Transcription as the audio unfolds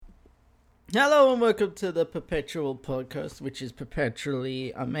Hello and welcome to the Perpetual Podcast, which is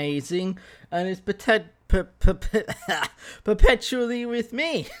perpetually amazing and is perpetually with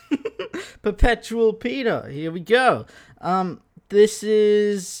me, Perpetual Peter. Here we go. This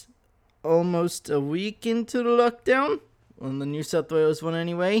is almost a week into the lockdown on the New South Wales one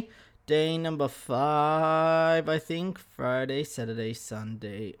anyway. Day number 5, I think. Friday, Saturday,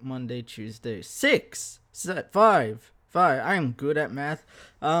 Sunday, Monday, Tuesday. 6. 5. 5. I am good at math.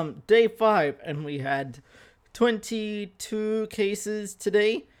 Day 5, and we had 22 cases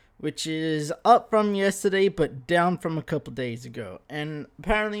today, which is up from yesterday, but down from a couple days ago. And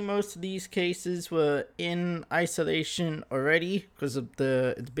apparently most of these cases were in isolation already, because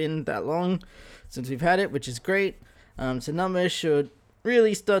it's been that long since we've had it, which is great. So numbers should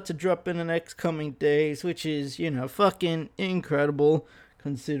really start to drop in the next coming days, which is, fucking incredible,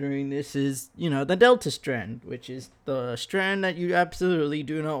 considering this is, the Delta strand, which is the strand that you absolutely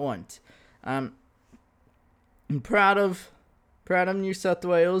do not want. I'm proud of New South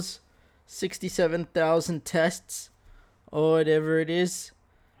Wales, 67,000 tests, or whatever it is.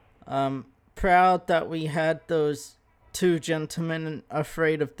 Proud that we had those two gentlemen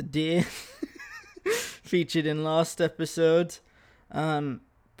afraid of the deer featured in last episode.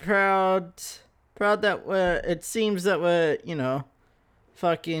 Proud that it seems that we're,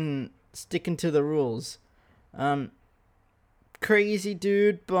 fucking sticking to the rules. Crazy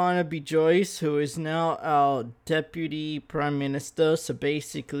dude Barnaby Joyce, who is now our deputy prime minister, so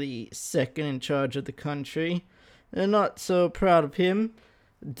basically second in charge of the country. They're not so proud of him.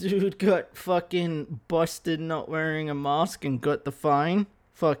 Dude got fucking busted not wearing a mask and got the fine.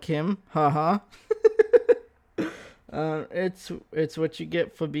 Fuck him. Haha. It's what you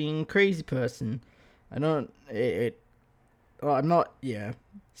get for being a crazy person. I'm not,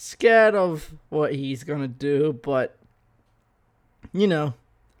 scared of what he's gonna do, but,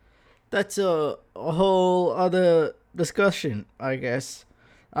 that's a whole other discussion, I guess.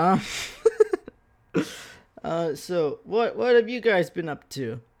 So, what have you guys been up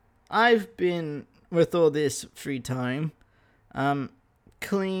to? I've been, with all this free time,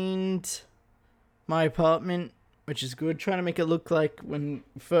 cleaned my apartment, which is good, trying to make it look like when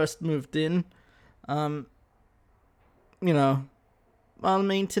first moved in. All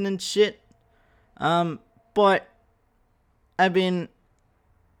maintenance shit. But I've been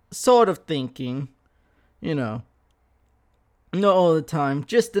sort of thinking, not all the time,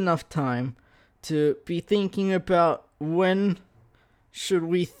 just enough time to be thinking about when should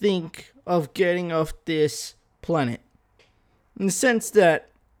we think of getting off this planet. In the sense that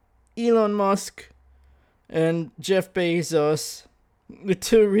Elon Musk and Jeff Bezos, the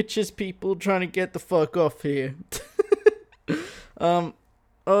two richest people trying to get the fuck off here.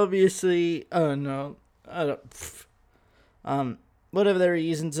 Obviously, I don't know. Whatever their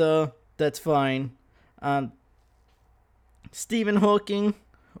reasons are, that's fine. Stephen Hawking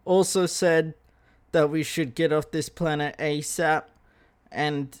also said that we should get off this planet ASAP.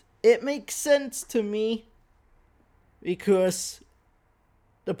 And it makes sense to me because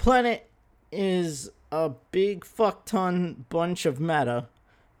the planet is a big fuck ton bunch of matter,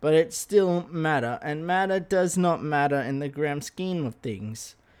 but it's still matter, and matter does not matter in the grand scheme of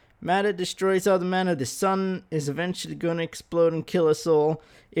things. Matter destroys other matter. The sun is eventually going to explode and kill us all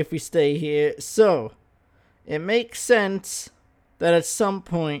if we stay here. So, it makes sense that at some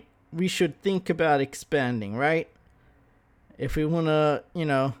point we should think about expanding, right? If we want to,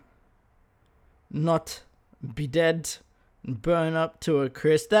 not be dead and burn up to a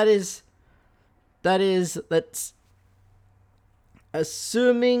crisp. That's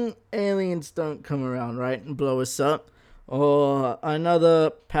assuming aliens don't come around, right, and blow us up, or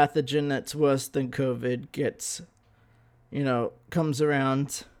another pathogen that's worse than COVID gets, comes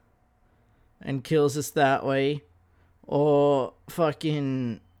around and kills us that way, or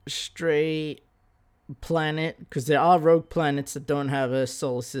fucking stray planet, because there are rogue planets that don't have a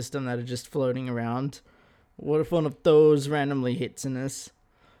solar system that are just floating around. What if one of those randomly hits in us?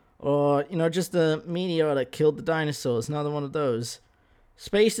 Or, just a meteor that killed the dinosaurs. Another one of those.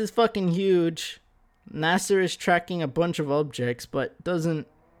 Space is fucking huge. NASA is tracking a bunch of objects, but doesn't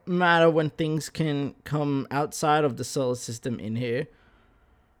matter when things can come outside of the solar system in here.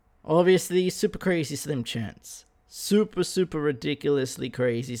 Obviously, super crazy slim chance. Super, super ridiculously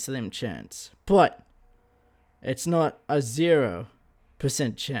crazy slim chance. But it's not a 0%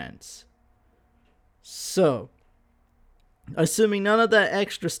 chance. So, assuming none of that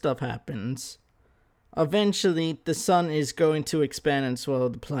extra stuff happens, eventually the sun is going to expand and swallow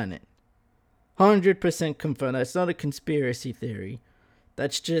the planet. 100% confirmed. That's not a conspiracy theory.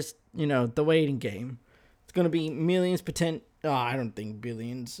 That's just, the waiting game. It's gonna be millions, I don't think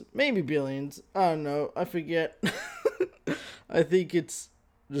billions. Maybe billions. I don't know. I forget. I think it's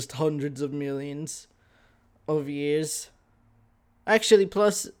just hundreds of millions of years. Actually,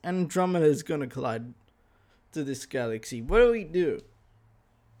 plus Andromeda is gonna collide to this galaxy. What do we do?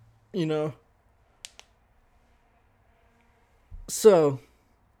 You know? So,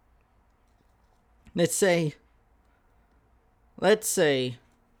 let's say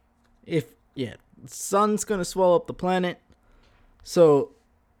if, the sun's gonna swallow up the planet. So,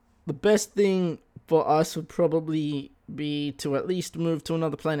 the best thing for us would probably be to at least move to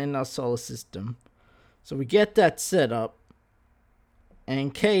another planet in our solar system. So we get that set up. And in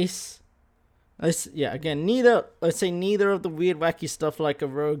case, let's say neither of the weird wacky stuff like a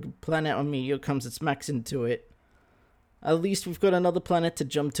rogue planet or meteor comes and smacks into it. At least we've got another planet to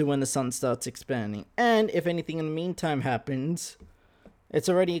jump to when the sun starts expanding. And if anything in the meantime happens, it's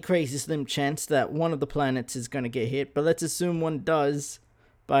already a crazy slim chance that one of the planets is going to get hit. But let's assume one does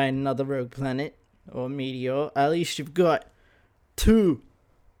by another rogue planet or meteor. At least you've got two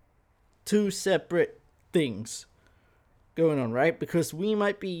separate things going on, right? Because we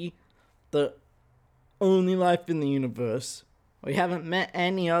might be the only life in the universe. We haven't met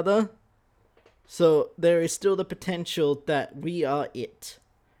any other. So there is still the potential that we are it.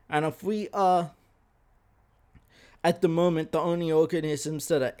 And if we are, at the moment, the only organisms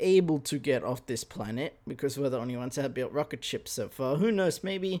that are able to get off this planet, because we're the only ones that have built rocket ships so far, who knows,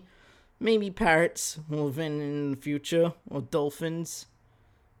 maybe parrots will invent in the future, or dolphins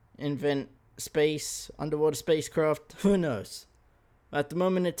invent underwater spacecraft, who knows. At the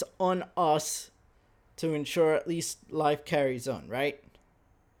moment, it's on us to ensure at least life carries on, right?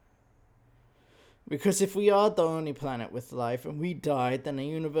 Because if we are the only planet with life and we die, then the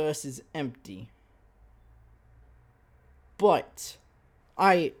universe is empty. But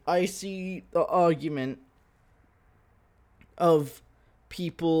I see the argument of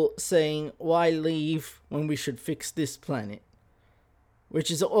people saying, why leave when we should fix this planet? Which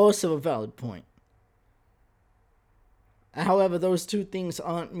is also a valid point. However, those two things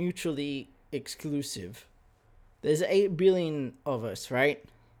aren't mutually exclusive. There's 8 billion of us, right?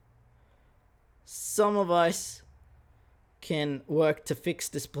 Some of us can work to fix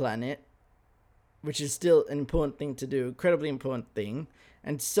this planet, which is still an important thing to do, incredibly important thing.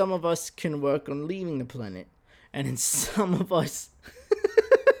 And some of us can work on leaving the planet. And then some of us,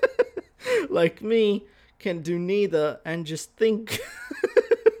 like me, can do neither and just think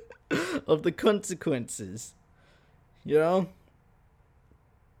of the consequences. You know?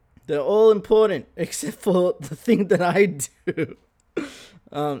 They're all important, except for the thing that I do.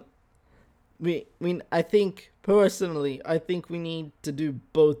 I think we need to do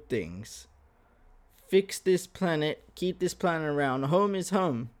both things. Fix this planet, keep this planet around. Home is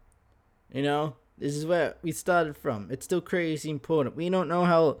home. You know? This is where we started from. It's still crazy important. We don't know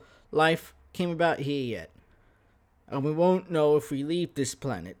how life came about here yet. And we won't know if we leave this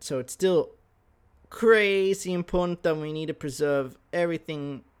planet. So it's still crazy important that we need to preserve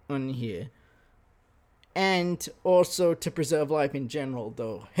everything on here. And also to preserve life in general,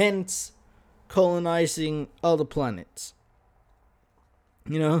 though. Hence, colonizing other planets.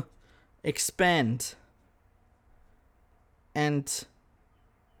 You know? Expand. And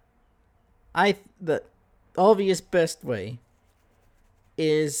the obvious best way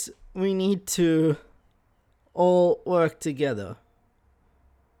is we need to all work together.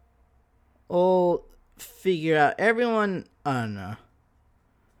 All figure out. Everyone, I don't know.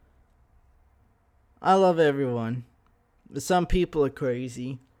 I love everyone. But some people are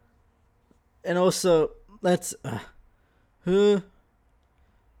crazy. And also, let's, who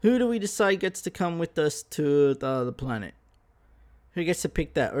do we decide gets to come with us to the other planet? Who gets to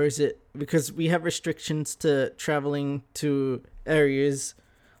pick that? Or is it because we have restrictions to traveling to areas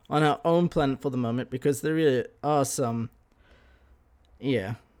on our own planet for the moment? Because there really are some.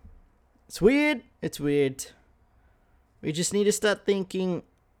 Yeah. It's weird. It's weird. We just need to start thinking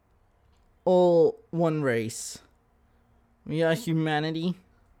all one race. We are humanity.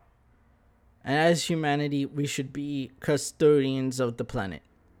 And as humanity, we should be custodians of the planet.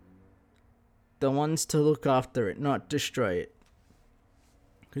 The ones to look after it, not destroy it.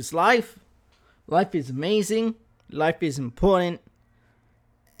 Because life is amazing, life is important,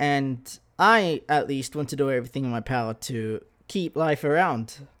 and I, at least, want to do everything in my power to keep life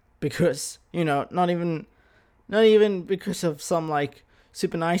around. Because, you know, not even because of some, like,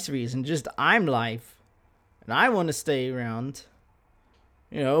 super nice reason, just I'm life, and I want to stay around,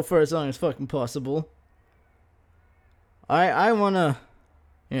 you know, for as long as fucking possible. I want to,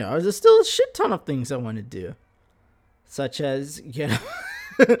 you know, there's still a shit ton of things I want to do. Such as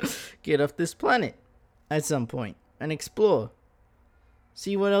get off this planet. at some point and explore.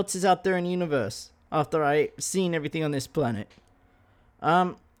 See what else is out there in the universe after I've seen everything on this planet.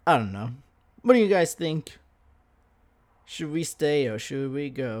 I don't know. What do you guys think? Should we stay or should we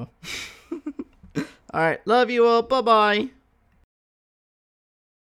go? Alright, love you all. Bye-bye.